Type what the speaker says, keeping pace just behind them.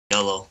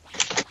YOLO.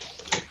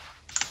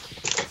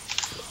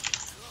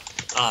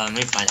 Let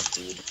me find a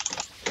dude.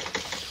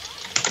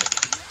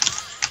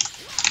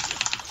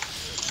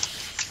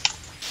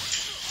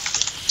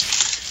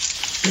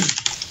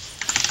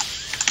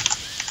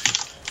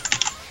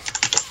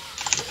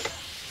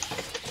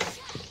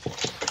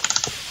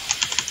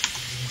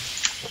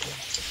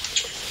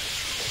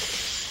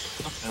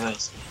 Okay,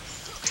 wait.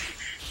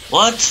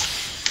 What?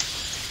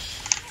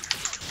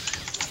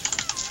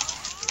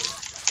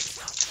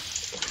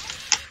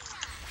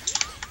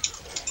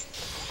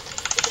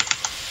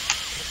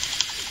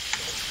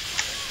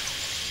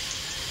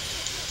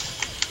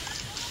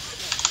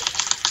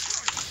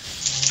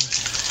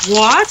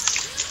 What?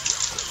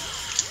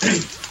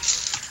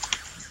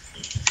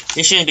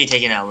 You shouldn't be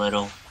taking that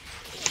little.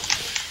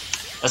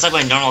 That's like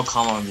my normal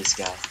combo on this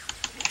guy.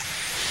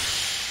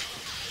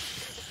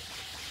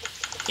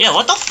 Yeah,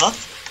 what the fuck?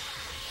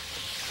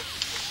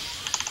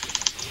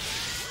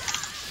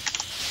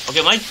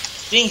 Okay, my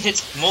thing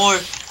hits more.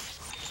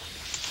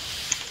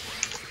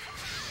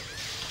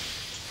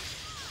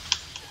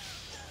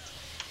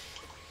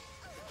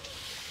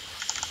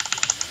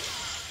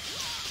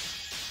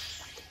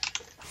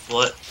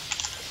 What?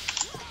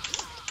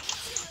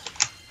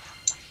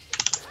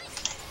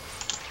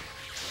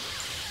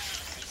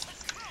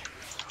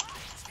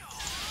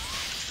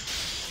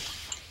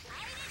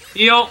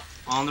 Heal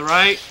on the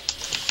right.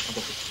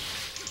 Okay.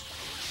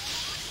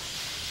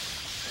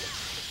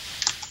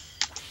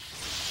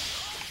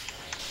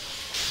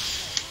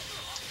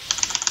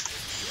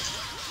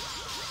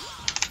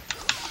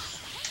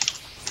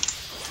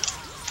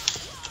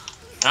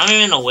 I'm not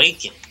even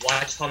awakened.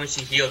 Watch how much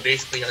he healed.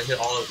 Basically, he'll hit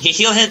all of it. He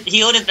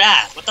healed it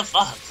back. What the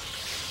fuck?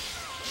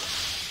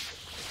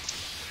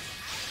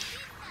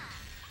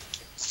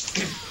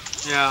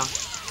 Yeah.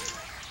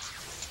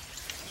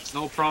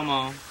 No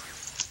promo.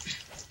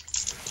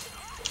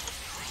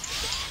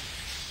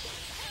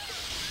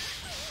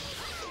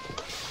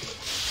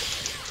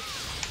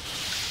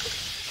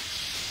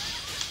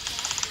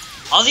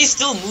 Are they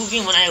still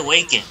moving when I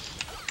awaken?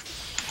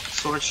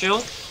 Sword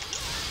shield.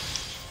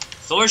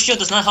 Sword shield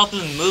does not help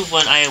him move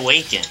when I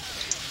awaken.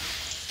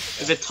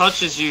 If it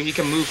touches you, he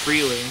can move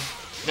freely.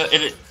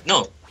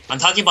 No, I'm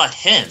talking about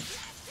him.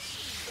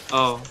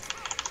 Oh.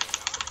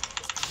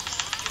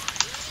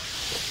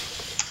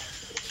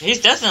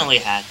 He's definitely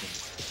hacking.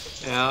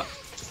 Yeah.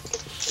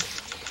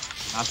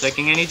 Not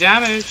taking any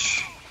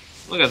damage.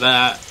 Look at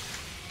that.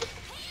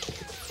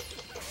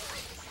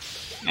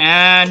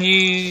 And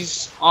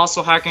he's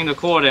also hacking the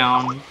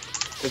cooldown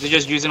because he's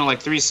just using it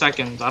like 3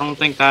 seconds. I don't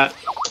think that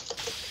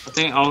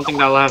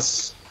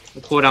lasts.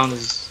 The cooldown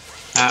is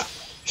that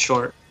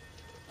short.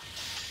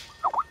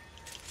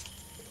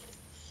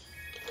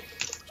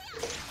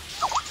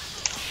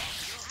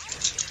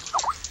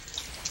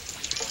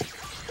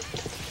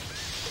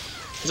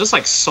 It's just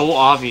like so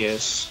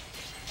obvious.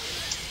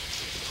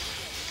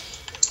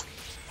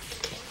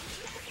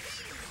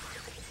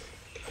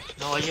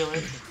 No, why are you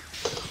awaken?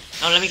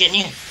 No, let me get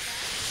near.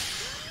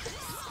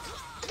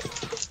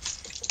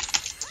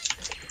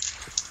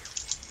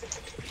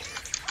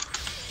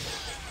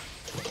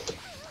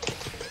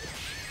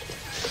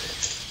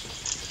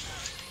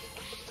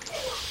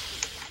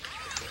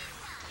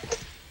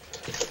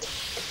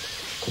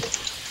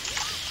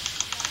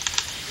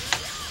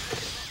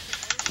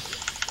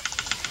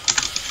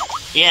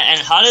 Yeah, and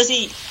how does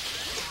he...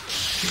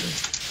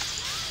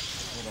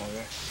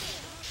 Whatever.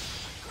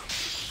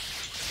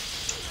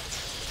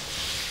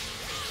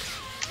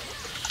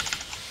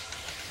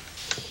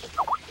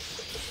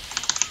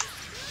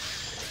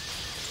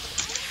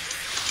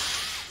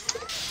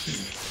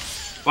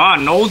 Wow,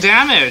 no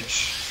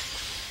damage.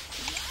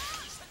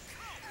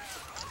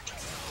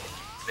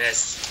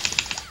 Missed.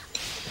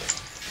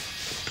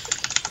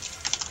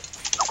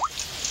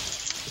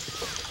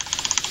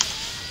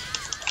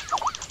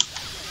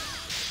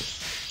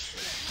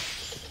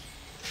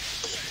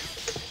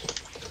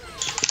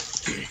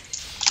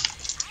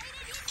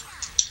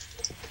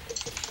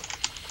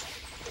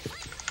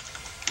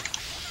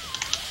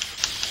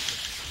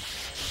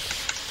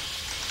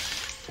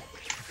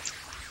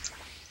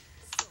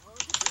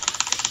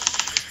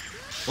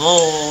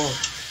 Whoa.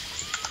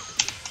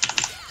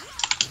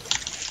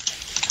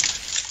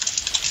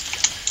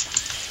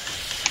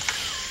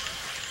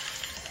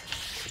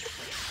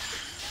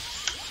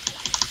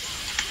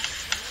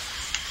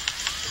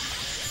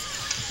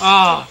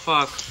 Oh,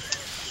 fuck.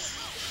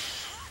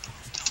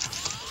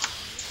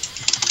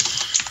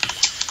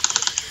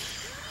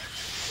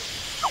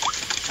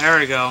 There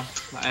we go.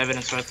 The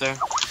evidence right there.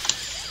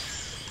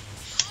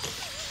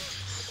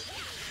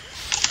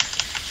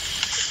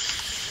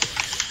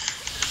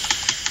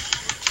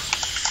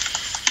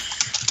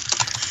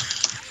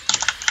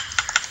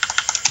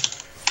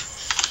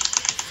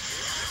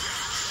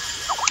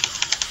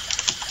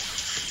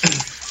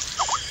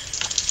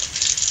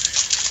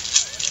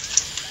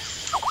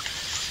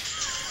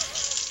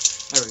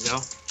 There we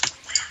go.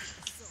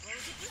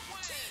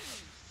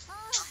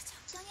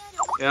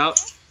 Yep.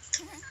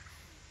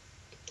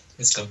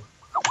 Let's go.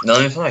 No,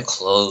 let me put my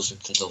clothes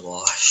into the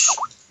wash.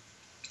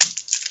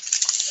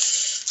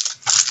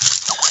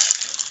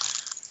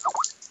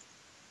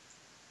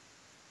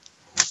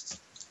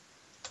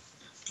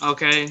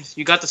 Okay,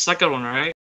 you got the second one, right?